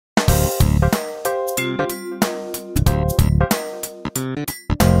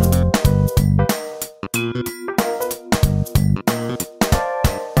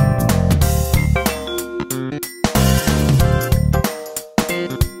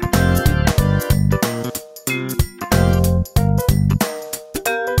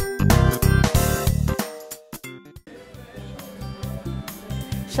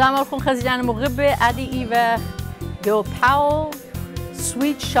السلام عليكم خزيان مغربة عادي إيوه جو Powell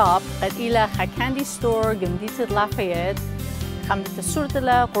sweet shop قد إلى كاندي ستور جمدية لافايت خمدة السورة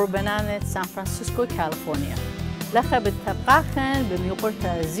لا قربانة سان فرانسيسكو كاليفورنيا لخا بالتبقاخن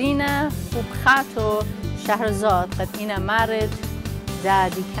بميقرة زينة وبخاتو شهرزاد قد إنا مارد دا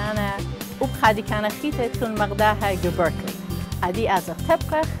ديكانا وبخا ديكانا خيطة تكون مغداها جو بيركلي عادي أزغ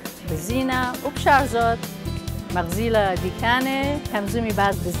تبقخ بزينة وبشهرزاد مغزيلة ديكانة همزومي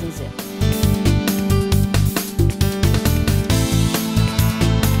بعد بزنزة.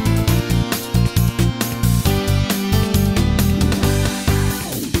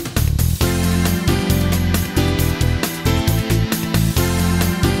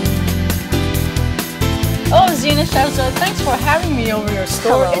 Oh, Zina Shahrzad, thanks for having me over your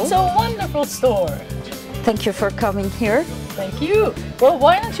store. Hello. It's a wonderful store. Thank you for coming here. Thank you. Well,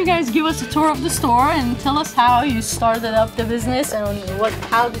 why don't you guys give us a tour of the store and tell us how you started up the business and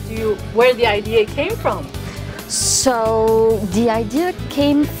where the idea came from? So the idea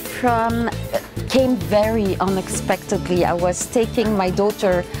came very unexpectedly. I was taking my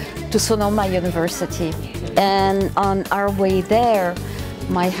daughter to Sonoma University, and on our way there,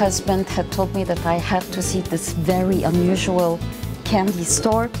 my husband had told me that I had to see this very unusual candy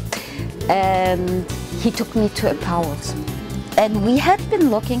store, and he took me to a Powell's. And we had been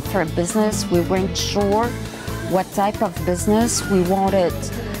looking for a business. We weren't sure what type of business we wanted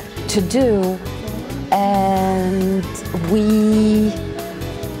to do. And we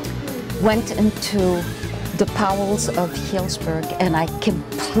went into the Powell's of Healdsburg, and I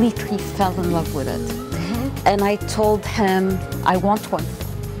completely fell in love with it. And I told him, I want one.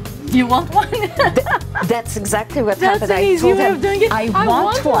 You want one? That's exactly what That's happened. an easy way of doing it. I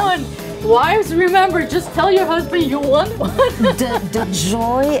want one. Wives, remember, just tell your husband you want one. The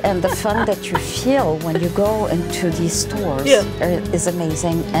joy and the fun that you feel when you go into these stores is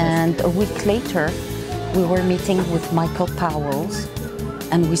amazing. And a week later, we were meeting with Michael Powell's,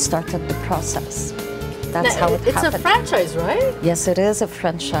 and we started the process. That's how it happened. It's a franchise, right? Yes, it is a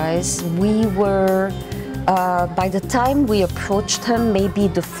franchise. We were, by the time we approached him, maybe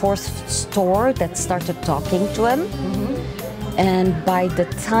the 4th store that started talking to him. And by the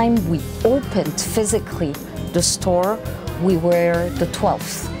time we opened physically the store, we were the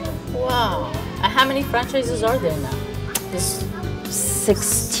 12th. Wow. And how many franchises are there now?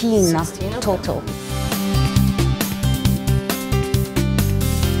 16 total.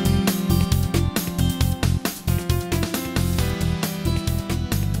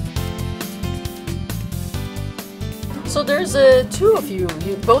 So there's two of you.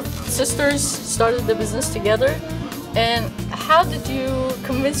 You both sisters started the business together. And how did you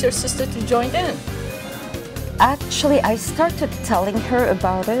convince your sister to join in? Actually, I started telling her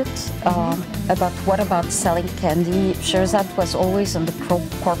about it, about selling candy. Shahrzad was always in the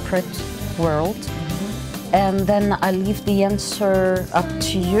corporate world. And then I leave the answer up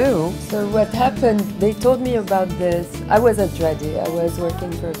to you. So what happened, they told me about this. I wasn't ready. I was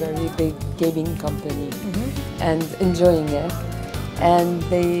working for a very big gaming company and enjoying it. And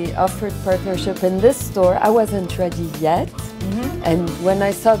they offered partnership in this store. I wasn't ready yet. And when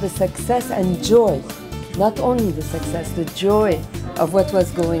I saw the success and joy, not only the success, the joy of what was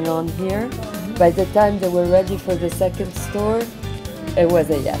going on here, by the time they were ready for the 2nd store, it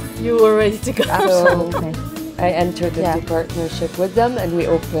was a yes. You were ready to go. Absolutely. I entered into partnership with them, and we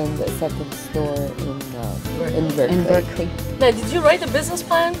opened a 2nd store in Berkeley. Now, did you write a business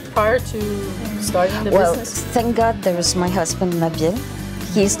plan prior to starting the business? Well, thank God there is my husband Nabil.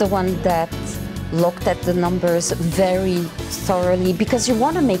 He's the one that looked at the numbers very thoroughly, because you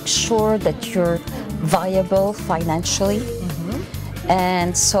want to make sure that you're viable financially.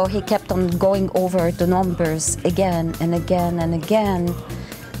 And so he kept on going over the numbers again and again and again.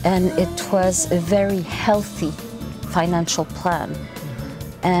 And it was a very healthy financial plan.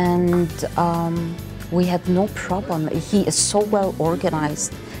 And we had no problem. He is so well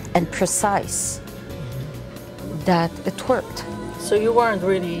organized and precise that it worked. So you weren't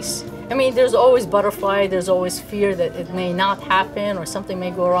really, I mean, there's always butterfly, there's always fear that it may not happen or something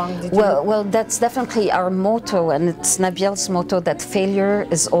may go wrong. Well, that's definitely our motto, and it's Nabil's motto that failure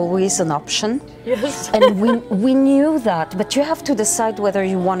is always an option. Yes. And we knew that, but you have to decide whether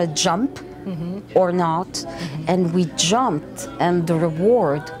you want to jump or not. And we jumped, and the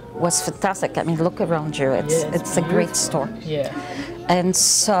reward was fantastic. I mean, look around you. It's a great store. Yeah. And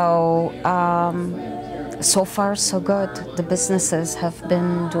so, so far so good. The businesses have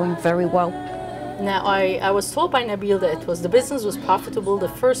been doing very well. Now, I was told by Nabil that the business was profitable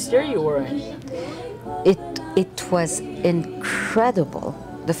the first year you were in. It was incredible.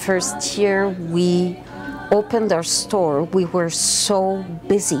 The first year we opened our store, we were so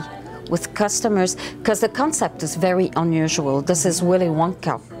busy with customers because the concept is very unusual. This is Willy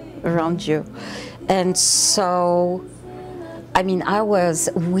Wonka around you. And so, I mean,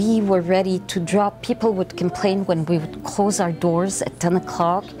 we were ready to drop. People would complain when we would close our doors at 10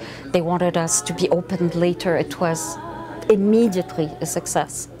 o'clock. They wanted us to be opened later. It was immediately a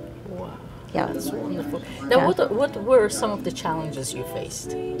success. Wow, Yeah. that's wonderful. Now, Yeah. what were some of the challenges you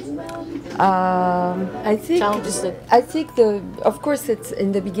faced? I think Challenges that of course, it's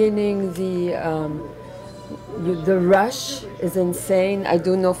in the beginning the rush is insane. I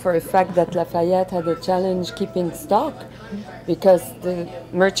do know for a fact that Lafayette had a challenge keeping stock because the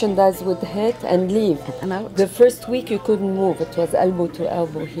merchandise would hit and leave. And out. The first week you couldn't move. It was elbow to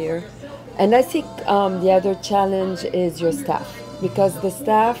elbow here. And I think the other challenge is your staff, because the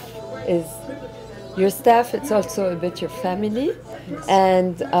staff is your staff. It's also a bit your family.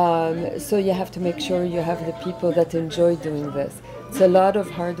 And so you have to make sure you have the people that enjoy doing this. It's a lot of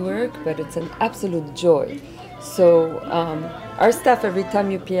hard work, but it's an absolute joy. So our staff, every time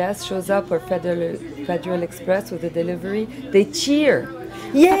UPS shows up or Federal Express with a delivery, they cheer.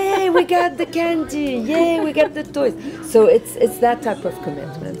 Yay, we got the candy! Yay, we got the toys! So it's that type of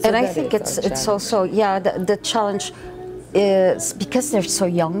commitment. So And I that think is our it's challenge. also, yeah, the challenge is because they're so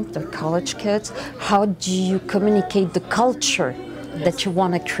young, they're college kids, how do you communicate the culture that you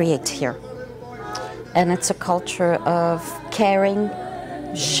want to create here? And it's a culture of caring,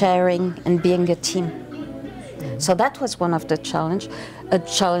 sharing, and being a team. So that was one of the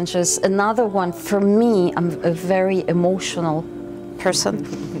challenges. Another one, for me, I'm a very emotional person.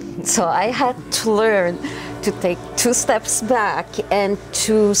 So I had to learn to take 2 steps back and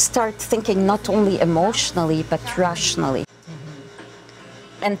to start thinking not only emotionally, but rationally.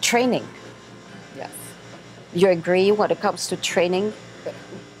 And training. Yes. You agree when it comes to training?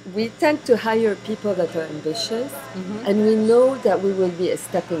 We tend to hire people that are ambitious, and we know that we will be a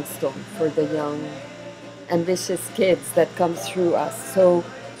stepping stone for the young, ambitious kids that come through us. So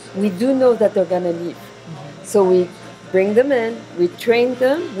we do know that they're going to leave. So we bring them in, we train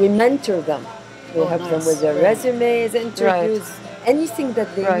them, we mentor them. We help them with their resumes, interviews, anything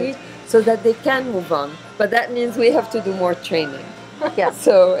that they need so that they can move on. But that means we have to do more training. Yeah.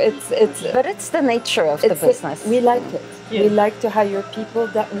 So But it's the nature of the business. We like it. Yeah. We like to hire people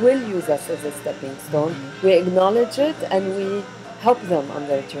that will use us as a stepping stone. We acknowledge it and we help them on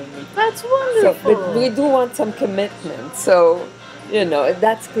their journey. That's So, wonderful. but we do want some commitment. So, you know,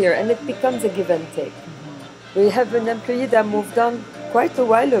 that's clear. And it becomes a give and take. We have an employee that moved on quite a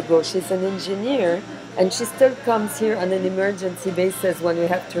while ago. She's an engineer and she still comes here on an emergency basis when we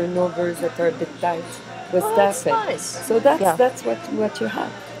have turnovers that are a bit tight with That's staffing. nice. So that's Yeah. what you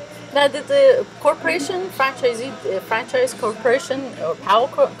have. Now, did the corporation, franchise corporation or Powell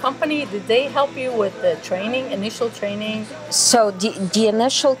company, did they help you with the training, initial training? So the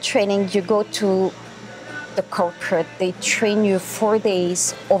initial training, you go to the corporate, they train you 4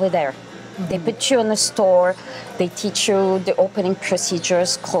 days over there. They put you in the store, they teach you the opening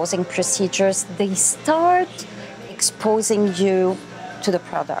procedures, closing procedures. They start exposing you to the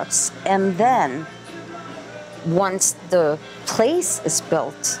products. And then once the place is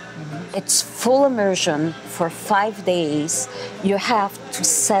built, it's full immersion for 5 days. You have to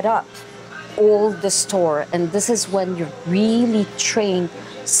set up all the store, and this is when you're really trained.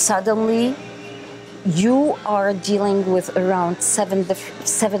 Suddenly, you are dealing with around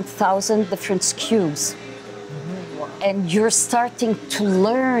 7,000 different SKUs, and you're starting to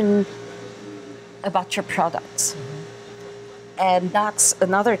learn about your products. And that's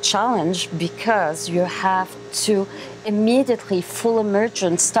another challenge because you have to immediately, full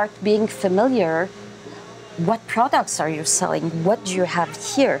immersion, start being familiar. What products are you selling? What do you have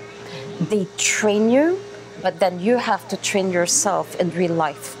here? They train you, but then you have to train yourself in real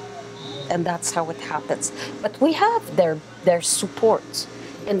life. And that's how it happens. But we have their support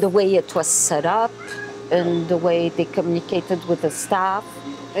in the way it was set up, in the way they communicated with the staff.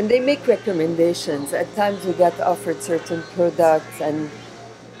 And they make recommendations. At times we get offered certain products, and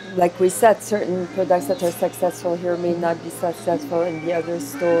like we said, certain products that are successful here may not be successful in the other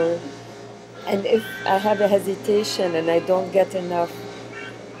store. And if I have a hesitation and I don't get enough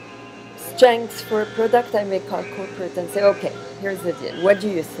strength for a product, I may call corporate and say, okay, here's the deal. What do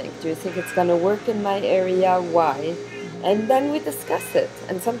you think? Do you think it's going to work in my area? Why? And then we discuss it.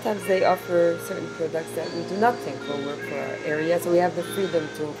 And sometimes they offer certain products that we do not think will work for our area, so we have the freedom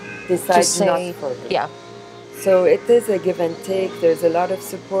to decide not for them. Yeah. So it is a give and take. There's a lot of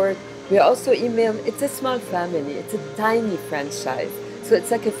support. We also email. It's a small family. It's a tiny franchise. So it's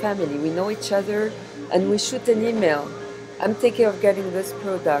like a family. We know each other and we shoot an email. I'm thinking of getting this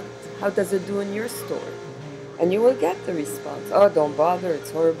product. How does it do in your store? And you will get the response. Oh, don't bother,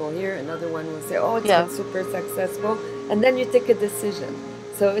 it's horrible here. Another one will say, oh, it's Yeah. been super successful. And then you take a decision.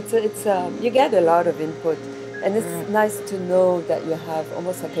 So you get a lot of input. And it's nice to know that you have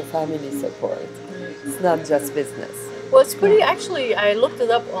almost like a family support. It's not just business. Well, it's pretty, actually, I looked it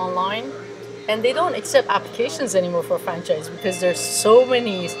up online, and they don't accept applications anymore for franchise because they have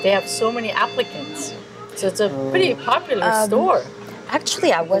so many applicants. So it's a pretty popular store.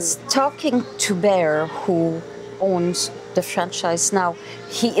 Actually, I was talking to Bear, who owns the franchise now.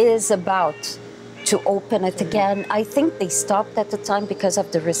 He is about to open it again. I think they stopped at the time because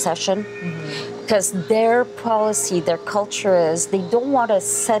of the recession. Because their policy, their culture is they don't want to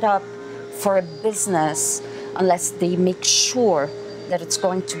set up for a business unless they make sure that it's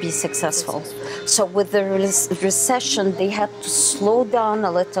going to be successful. So with the recession, they had to slow down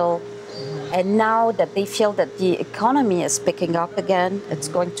a little. And now that they feel that the economy is picking up again, it's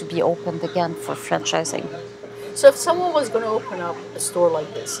going to be opened again for franchising. So if someone was going to open up a store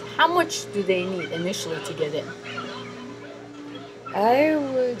like this, how much do they need initially to get in? I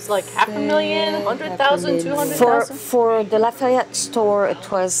would It's like $500,000, 100,000, 200,000? For the Lafayette store, it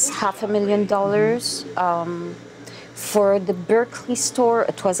was $500,000. For the Berkeley store,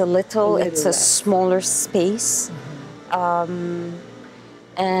 it was a little. It's a less. smaller space.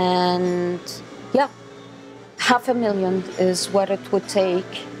 And yeah, $500,000 is what it would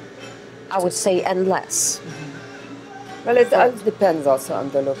take, I would say, and less. Well, it all depends also on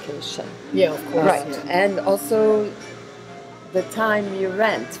the location. Yeah, of course. Right. And also the time you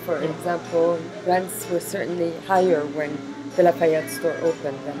rent. For example, rents were certainly higher when the Lafayette store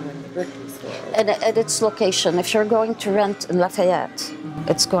opened than when the Berkeley store opened. And at its location, if you're going to rent in Lafayette,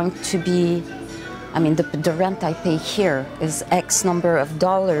 it's going to be, I mean, the rent I pay here is X number of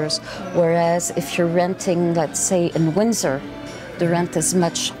dollars, whereas if you're renting, let's say, in Windsor, the rent is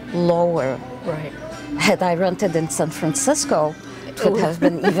much lower. Right. Had I rented in San Francisco, it would have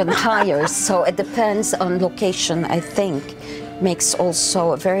been even higher. So it depends on location, I think, makes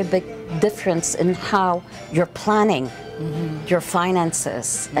also a very big difference in how you're planning your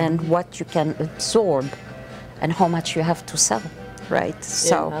finances and what you can absorb and how much you have to sell, right?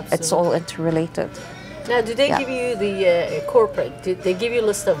 So it's all interrelated. Now, do they give you the corporate? Did they give you a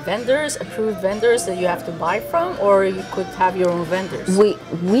list of vendors, approved vendors that you have to buy from, or you could have your own vendors?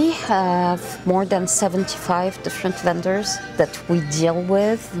 We have more than 75 different vendors that we deal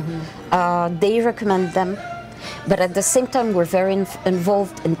with. They recommend them, but at the same time, we're very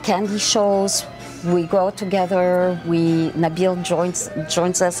involved in candy shows. We go together. Nabil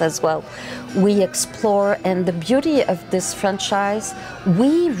joins us as well. We explore, and the beauty of this franchise,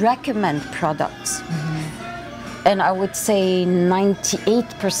 we recommend products. And I would say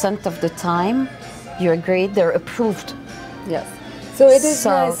 98% of the time, you agree, they're approved. Yes. So it is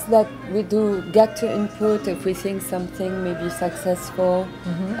So- nice that we do get to input if we think something may be successful.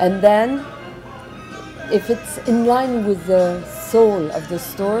 And then if it's in line with the soul of the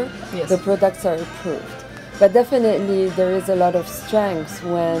store, Yes. the products are approved. But definitely there is a lot of strength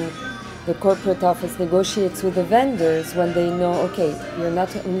when the corporate office negotiates with the vendors when they know, okay, you're not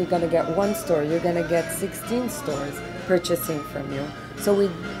only going to get one store, you're going to get 16 stores purchasing from you. So we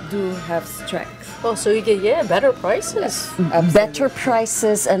do have strength. Oh, so you get, better prices. Better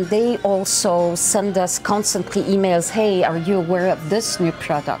prices, and they also send us constantly emails, hey, are you aware of this new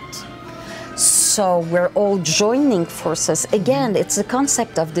product? So we're all joining forces. Again, it's the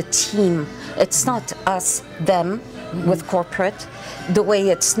concept of the team. It's not us, them, with corporate, the way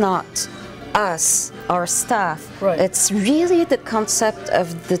it's not us, our staff. Right. It's really the concept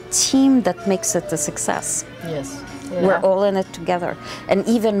of the team that makes it a success. Yes. We're all in it together. And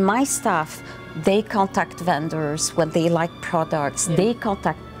even my staff, they contact vendors when they like products. They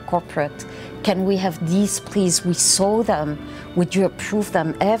contact corporate. Can we have these, please? We saw them. Would you approve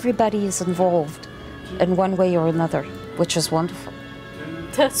them? Everybody is involved in one way or another, which is wonderful.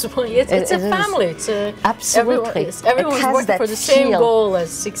 That's why it's a family. It's a, Absolutely. Everyone's working for the same goal as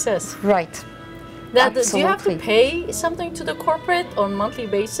success. Right. Now, do you have to Absolutely. pay something to the corporate on monthly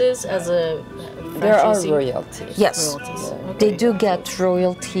basis as a franchisee? There are royalties. Yes. Royalties. They Okay. do get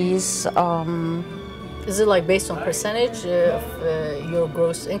royalties. Is it like based on percentage of your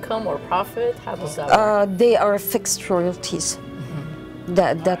gross income or profit? How does that work? They are fixed royalties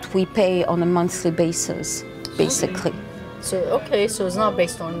that we pay on a monthly basis, basically. So it's not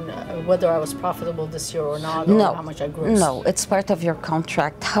based on whether I was profitable this year or not, or No, how much I grossed. no, it's part of your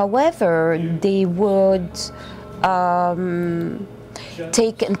contract. However, they would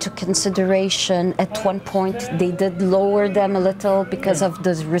take into consideration at one point they did lower them a little because of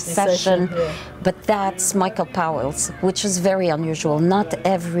the recession, yeah. but that's Michael Powell's, which is very unusual. Not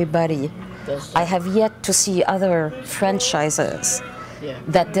everybody I have yet to see other franchises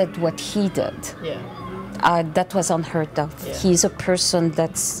that did what he did. That was unheard of. He's a person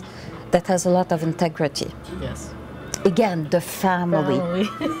that has a lot of integrity. Again, the family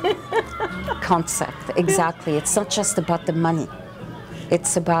concept, exactly. It's not just about the money.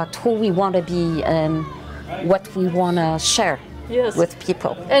 It's about who we want to be and what we want to share with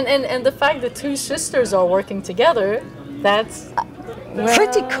people. And the fact that two sisters are working together, that's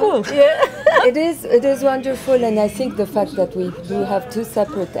pretty cool. It is wonderful, and I think the fact that we do have two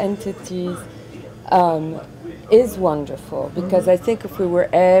separate entities is wonderful, because I think if we were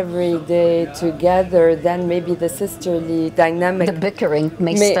every day together, then maybe the sisterly dynamic, the bickering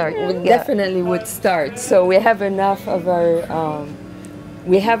may start. Definitely would start. So we have enough of our,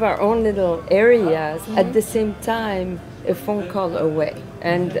 we have our own little areas, at the same time a phone call away.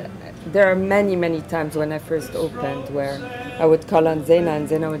 And there are many, many times when I first opened where I would call on Zena and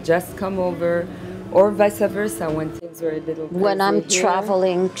Zena would just come over, or vice versa when things were a little crazy. When I'm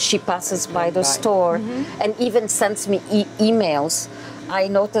traveling, she passes by the store and even sends me emails. I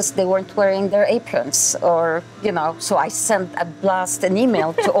noticed they weren't wearing their aprons, or, you know, so I sent a blast an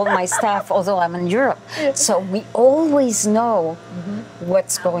email to all my staff, although I'm in Europe. So we always know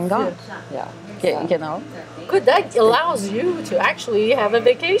what's going on. You know. Good, that allows you to actually have a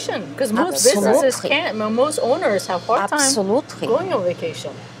vacation, because most businesses can't, most owners have hard time going on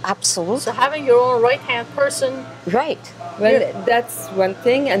vacation. Absolutely. So having your own right-hand person. Right. Well, that's one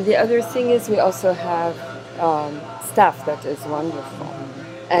thing, and the other thing is we also have staff that is wonderful.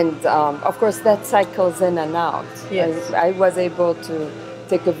 And of course that cycles in and out. I was able to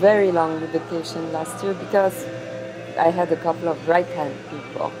take a very long vacation last year because I had a couple of right-hand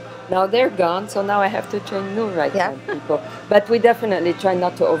people. Now they're gone, so now I have to train new right-hand people. But we definitely try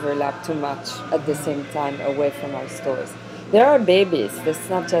not to overlap too much at the same time away from our stores. They're our babies. It's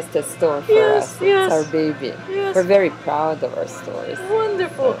not just a store for us. It's our baby. We're very proud of our stores.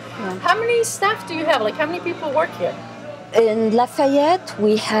 Wonderful. How many staff do you have? Like, how many people work here? In Lafayette,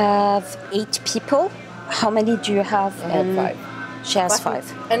 we have 8 people. How many do you have? I have 5. She has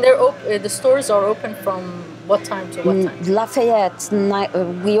 5. And they're the stores are open from what time to what time? Lafayette,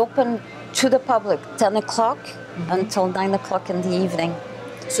 we open to the public 10 o'clock until 9 o'clock in the evening.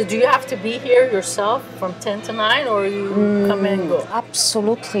 So do you have to be here yourself from 10 to 9, or you come and go?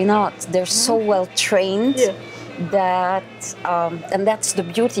 Absolutely not. They're so well trained that, and that's the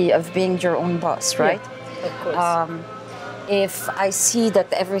beauty of being your own boss, right? Of course. If I see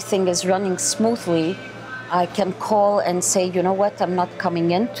that everything is running smoothly, I can call and say, you know what, I'm not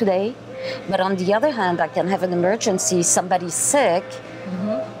coming in today. But on the other hand, I can have an emergency, somebody's sick,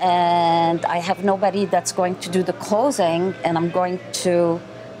 and I have nobody that's going to do the closing, and I'm going to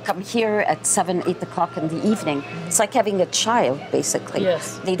come here at 7, 8 o'clock in the evening. It's like having a child, basically.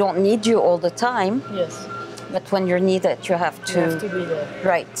 They don't need you all the time. But when you're needed, you have to be there.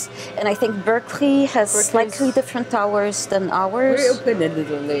 Right. And I think Berkeley has slightly different hours than ours. We open a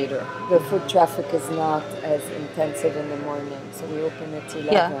little later. The foot traffic is not as intensive in the morning, so we open at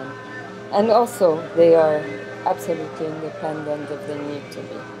 11. And also, they are absolutely independent if they need to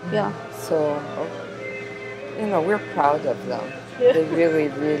be. So, you know, we're proud of them. They really,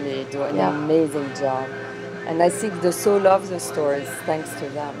 really do an amazing job. And I think the soul of the store is thanks to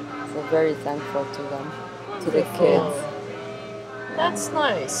them. So very thankful to them, to the kids. That's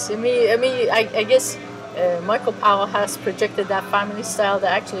nice. I guess Michael Powell has projected that family style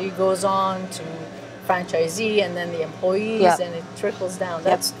that actually goes on to franchisee and then the employees, and it trickles down.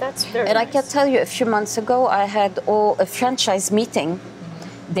 That's very And nice. I can tell you, a few months ago, I had a franchise meeting.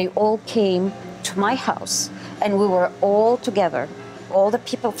 They all came to my house, and we were all together, all the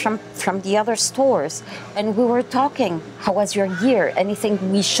people from the other stores, and we were talking. How was your year?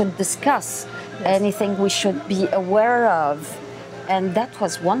 Anything we should discuss? Anything we should be aware of? And that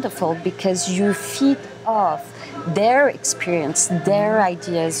was wonderful because you feed off their experience, their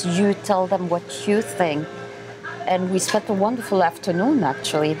ideas. You tell them what you think. And we spent a wonderful afternoon,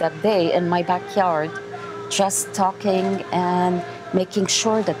 actually, that day in my backyard, just talking and making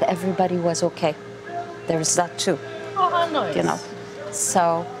sure that everybody was okay. There's that too. Oh, how nice. You know,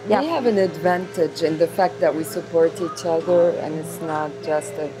 so yeah. We have an advantage in the fact that we support each other, and it's not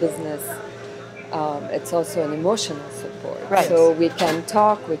just a business. It's also an emotional support. Right. So we can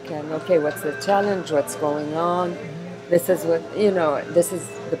talk. We can what's the challenge? What's going on? This is what this is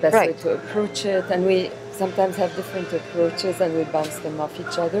the best way to approach it, and we sometimes have different approaches, and we bounce them off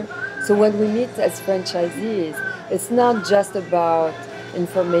each other. So when we meet as franchisees, it's not just about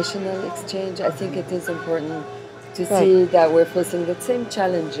informational exchange. I think it is important to see that we're facing the same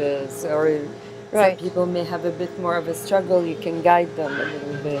challenges, or Some people may have a bit more of a struggle. You can guide them a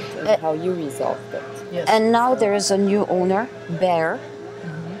little bit in how you resolve it. Yes. And now there is a new owner, Bear.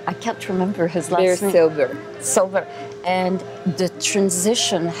 I can't remember his last Bear name. Silver. And the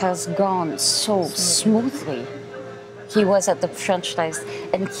transition has gone so smoothly. He was at the French desk,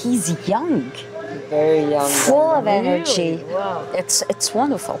 and he's young. Very young. Full of energy. Really? Wow. It's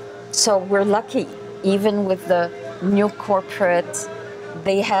wonderful. So we're lucky, even with the new corporate,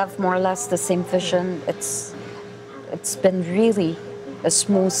 they have more or less the same vision. It's been really a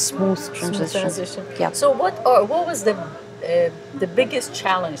smooth transition. Yeah. So what was the biggest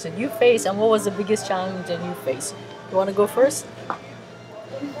challenge that you faced, and what was the biggest challenge that you faced? You want to go first?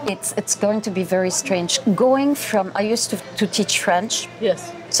 It's going to be very strange. Going from, I used to teach French.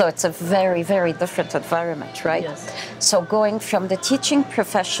 Yes. So it's a very, very different environment, right? Yes. So going from the teaching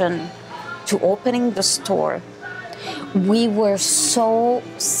profession to opening the store, we were so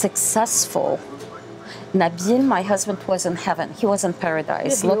successful. Nabil, my husband, was in heaven. He was in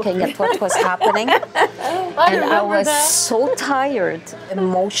paradise, looking at what was happening. And I was so tired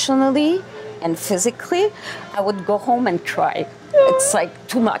emotionally and physically. I would go home and cry. It's like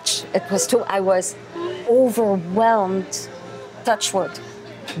too much. I was overwhelmed, touch wood,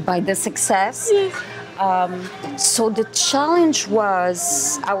 by the success. Yes. So the challenge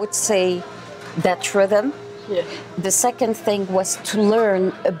was, I would say, that rhythm. Yeah. The second thing was to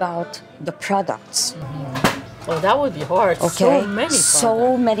learn about the products. Oh, that would be hard. Okay,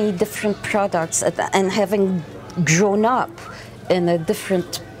 So many many different products, and having grown up in a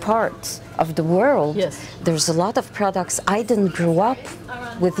different part of the world, yes, there's a lot of products. I didn't grow up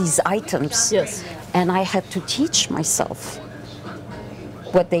with these items, yes, and I had to teach myself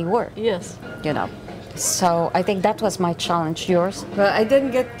what they were. Yes, you know. So I think that was my challenge. Yours? Well, I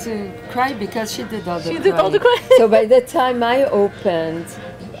didn't get to cry because she did all the crying. She did all the crying. So by the time I opened,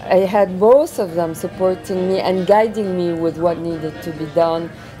 I had both of them supporting me and guiding me with what needed to be done.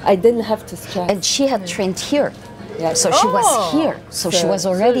 I didn't have to stress. And she had trained here. Yeah. So she was here. So she was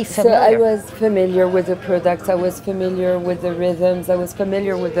already So familiar. I was familiar with the products. I was familiar with the rhythms. I was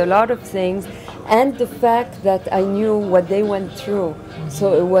familiar with a lot of things. And the fact that I knew what they went through.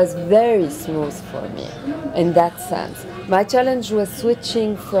 So it was very smooth for me in that sense. My challenge was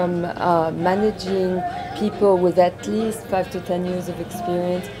switching from managing people with at least 5 to 10 years of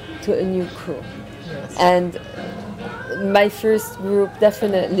experience to a new crew. yes. And my first group,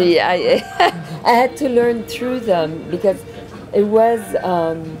 definitely, I had to learn through them because it was,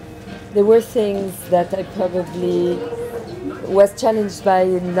 there were things that I probably was challenged by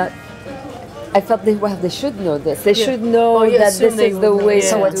not. I felt they should know this. They should know that this is the way.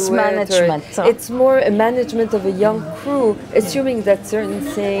 So it's management. It's more a management of a young crew, assuming that certain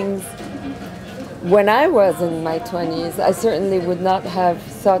things. When I was in my 20s, I certainly would not have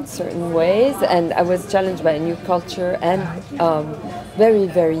thought certain ways, and I was challenged by a new culture and very,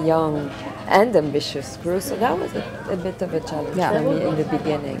 very young and ambitious crew. So that was a bit of a challenge for me in the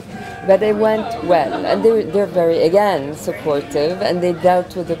beginning. But it went well, and they're very, again, supportive, and they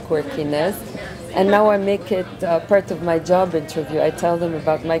dealt with the quirkiness. And now I make it part of my job interview. I tell them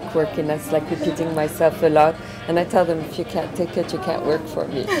about my quirkiness, like repeating myself a lot. And I tell them, if you can't take it, you can't work for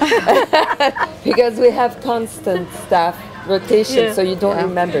me. Because we have constant staff rotation, so you don't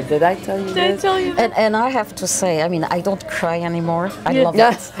remember. Did I tell you this? And I have to say, I mean, I don't cry anymore. I love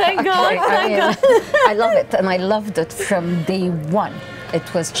it. Thank God. I love it, and I loved it from day one.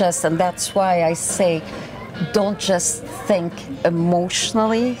 It was just, and that's why I say, don't just think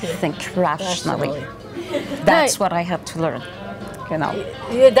emotionally, think rationally. That's what I had to learn. You know.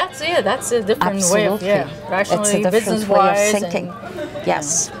 Yeah, that's a different way of rationally, it's a different way of thinking.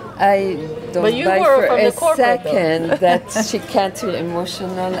 Yes. I don't buy for a second that she can't be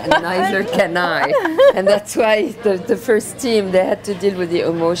emotional, and neither can I. And that's why the first team, they had to deal with the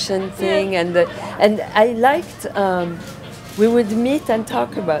emotion thing, and I liked. We would meet and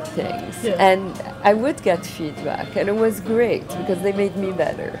talk about things, and I would get feedback, and it was great because they made me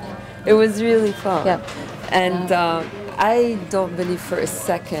better. It was really fun, and I don't believe for a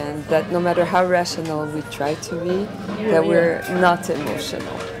second that no matter how rational we try to be, that we're not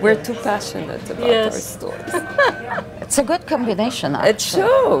emotional. We're too passionate about our stories. It's a good combination, actually. It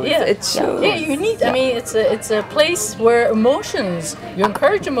shows. It shows. Yeah, you need. I mean, it's a place where emotions. You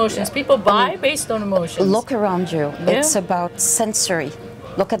encourage emotions. People buy based on emotions. Look around you. It's about sensory.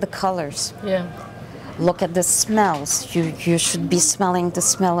 Look at the colors. Yeah. Look at the smells. You should be smelling the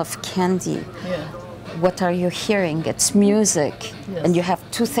smell of candy. Yeah. What are you hearing? It's music. And you have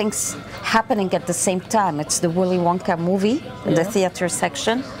two things happening at the same time. It's the Willy Wonka movie in the theater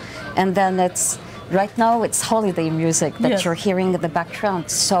section, and then right now it's holiday music that you're hearing in the background.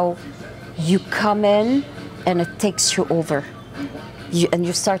 So you come in and it takes you over. And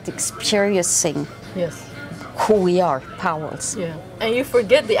you start experiencing Yes. who we are, Powell's. Yeah. And you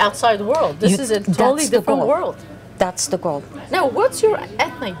forget the outside world. This is a totally different world. That's the goal. Now, what's your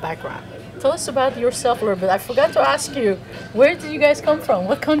ethnic background? Tell us about yourself a little bit. I forgot to ask you, where did you guys come from?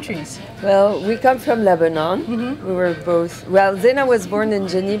 What countries? Well, we come from Lebanon. We were both, well, Zena was born in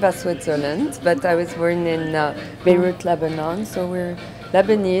Geneva, Switzerland, but I was born in Beirut, Lebanon. So we're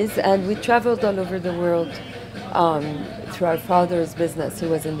Lebanese, and we traveled all over the world through our father's business. He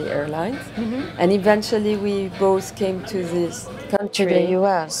was in the airlines. And eventually we both came to this country. To the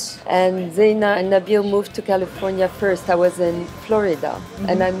US. And Zena and Nabil moved to California first. I was in Florida,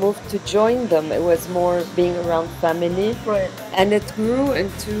 and I moved to join them. It was more being around family. Right. And it grew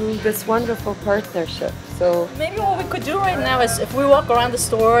into this wonderful partnership. So Maybe what we could do right now is if we walk around the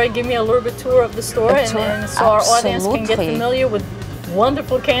store, give me a little bit tour of the store, and so our audience can get Absolutely. familiar with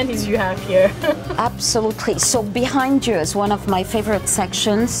wonderful candies you have here. Absolutely. So behind you is one of my favorite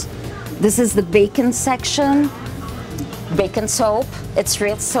sections. This is the bacon section. Bacon soap, it's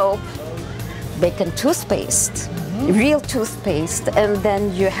real soap. Bacon toothpaste, real toothpaste. And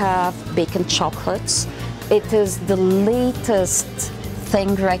then you have bacon chocolates. It is the latest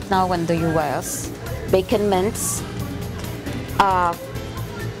thing right now in the US. Bacon mints,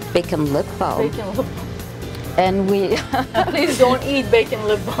 bacon lip balm. Bacon lip And we Please don't eat bacon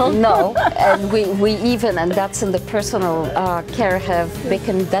lip balm. no, and we even, and that's in the personal care, have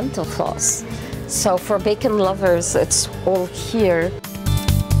bacon dental floss. So for bacon lovers, it's all here.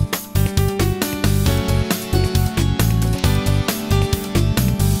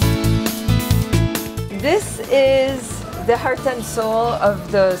 this is the heart and soul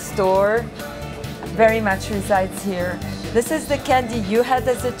of the store. Very much resides here. This is the candy you had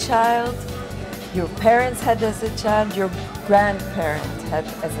as a child, your parents had as a child, your grandparent had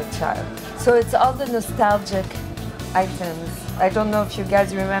as a child. So it's all the nostalgic items. I don't know if you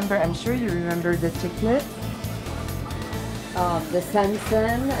guys remember, I'm sure you remember the chiclet. The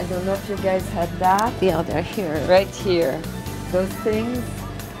Sansan, I don't know if you guys had that. Yeah, they're here. Right here. Those things,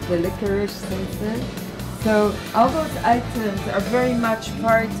 the licorice Sansan. So all those items are very much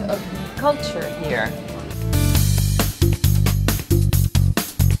part of the culture here.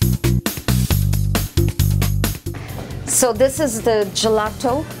 So this is the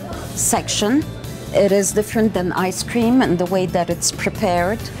gelato section. It is different than ice cream in the way that it's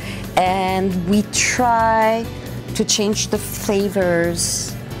prepared. And we try to change the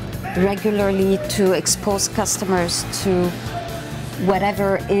flavors regularly to expose customers to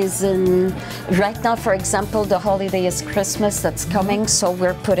whatever is in. Right now, for example, the holiday is Christmas that's coming, so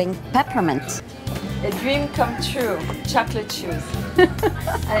we're putting peppermint. A dream come true, chocolate shoes.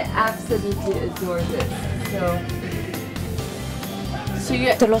 I absolutely adore this. So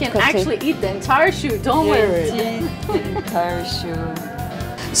you De l'autre can côté. actually eat the entire shoe. Don't wear it. The entire shoe.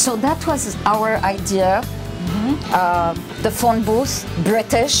 So that was our idea. The phone booth,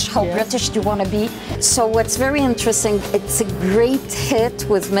 British, how Yes. British do you want to be? So what's very interesting, it's a great hit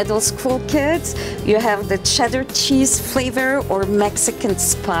with middle school kids. You have the cheddar cheese flavor or Mexican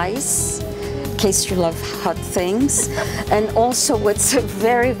spice, in case you love hot things. And also it's a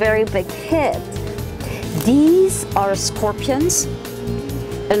very, very big hit. These are scorpions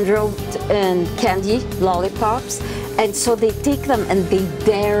enrobed in candy, lollipops. And so they take them and they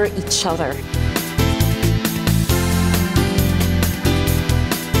dare each other.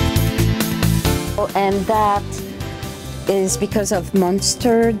 And that is because of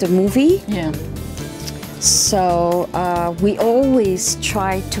Monster, the movie. Yeah. So we always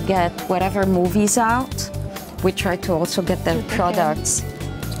try to get whatever movies out. We try to also get their products.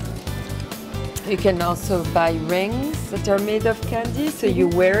 You can also buy rings that are made of candy, so you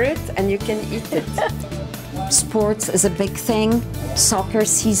wear it and you can eat it. Sports is a big thing. Soccer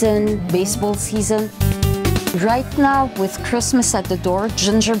season, baseball season. Right now, with Christmas at the door,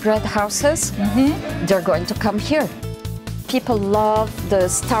 gingerbread houses, they're going to come here. People love the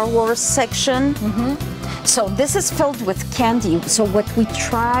Star Wars section. So this is filled with candy. So what we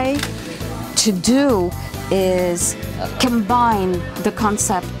try to do is combine the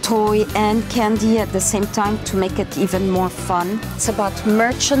concept toy and candy at the same time to make it even more fun. It's about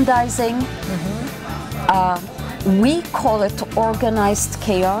merchandising. We call it organized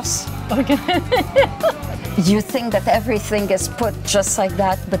chaos. Okay. You think that everything is put just like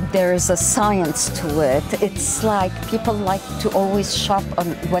that, but there is a science to it. It's like people like to always shop on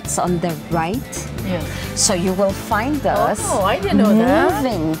what's on the right. Yes. So you will find us Oh, I didn't know that.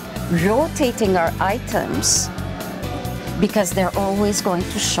 moving, rotating our items because they're always going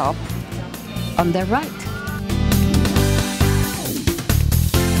to shop on the right.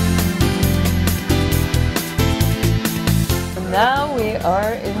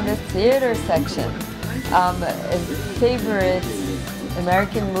 are in the theater section. His favorite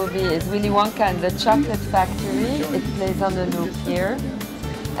American movie is Willy Wonka and the Chocolate Factory. It plays on the loop here.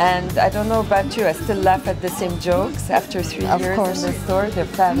 And I don't know about you, I still laugh at the same jokes after 3 years in the store. They're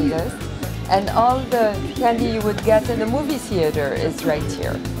fabulous. And all the candy you would get in a movie theater is right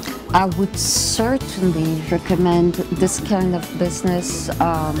here. I would certainly recommend this kind of business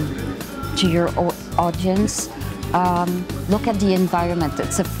to your audience. Look at the environment.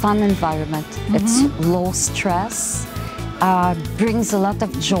 It's a fun environment. It's low stress, brings a lot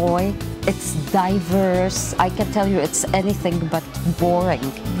of joy. It's diverse. I can tell you it's anything but boring.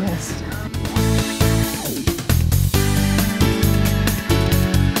 Yes.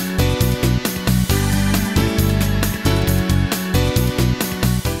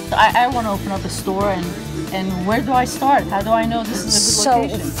 I want to open up a store, and where do I start? How do I know this is a good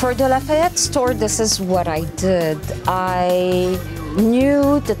location? So for the Lafayette store, this is what I did. I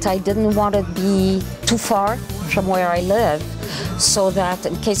knew that I didn't want to be too far from where I live, so that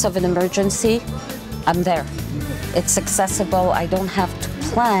in case of an emergency, I'm there. It's accessible. I don't have to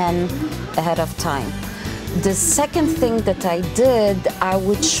plan ahead of time. The second thing that I did, I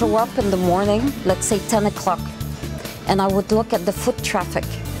would show up in the morning, let's say 10 o'clock, and I would look at the foot traffic.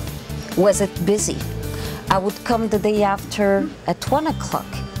 Was it busy? I would come the day after at 1 o'clock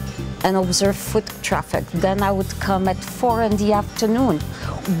and observe foot traffic. Then I would come at 4 in the afternoon,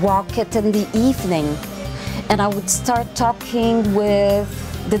 walk it in the evening, and I would start talking with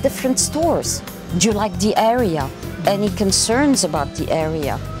the different stores. Do you like the area? Any concerns about the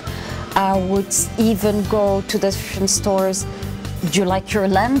area? I would even go to the different stores. Do you like your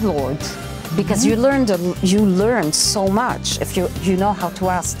landlord? Because you learn so much if you know how to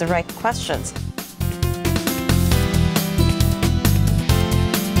ask the right questions.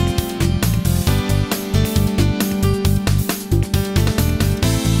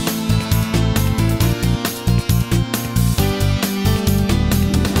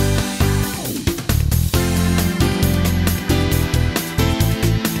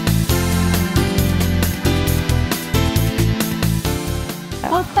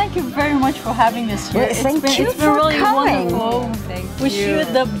 Well, thank you very much for having us here. Well, It's been really wonderful. Wish you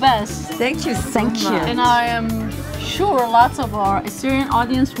the best. Thank you so much. And I am sure lots of our Assyrian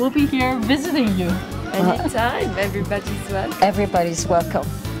audience will be here visiting you. Anytime, everybody's welcome. Everybody's welcome.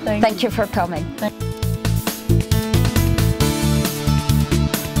 Thank you for coming.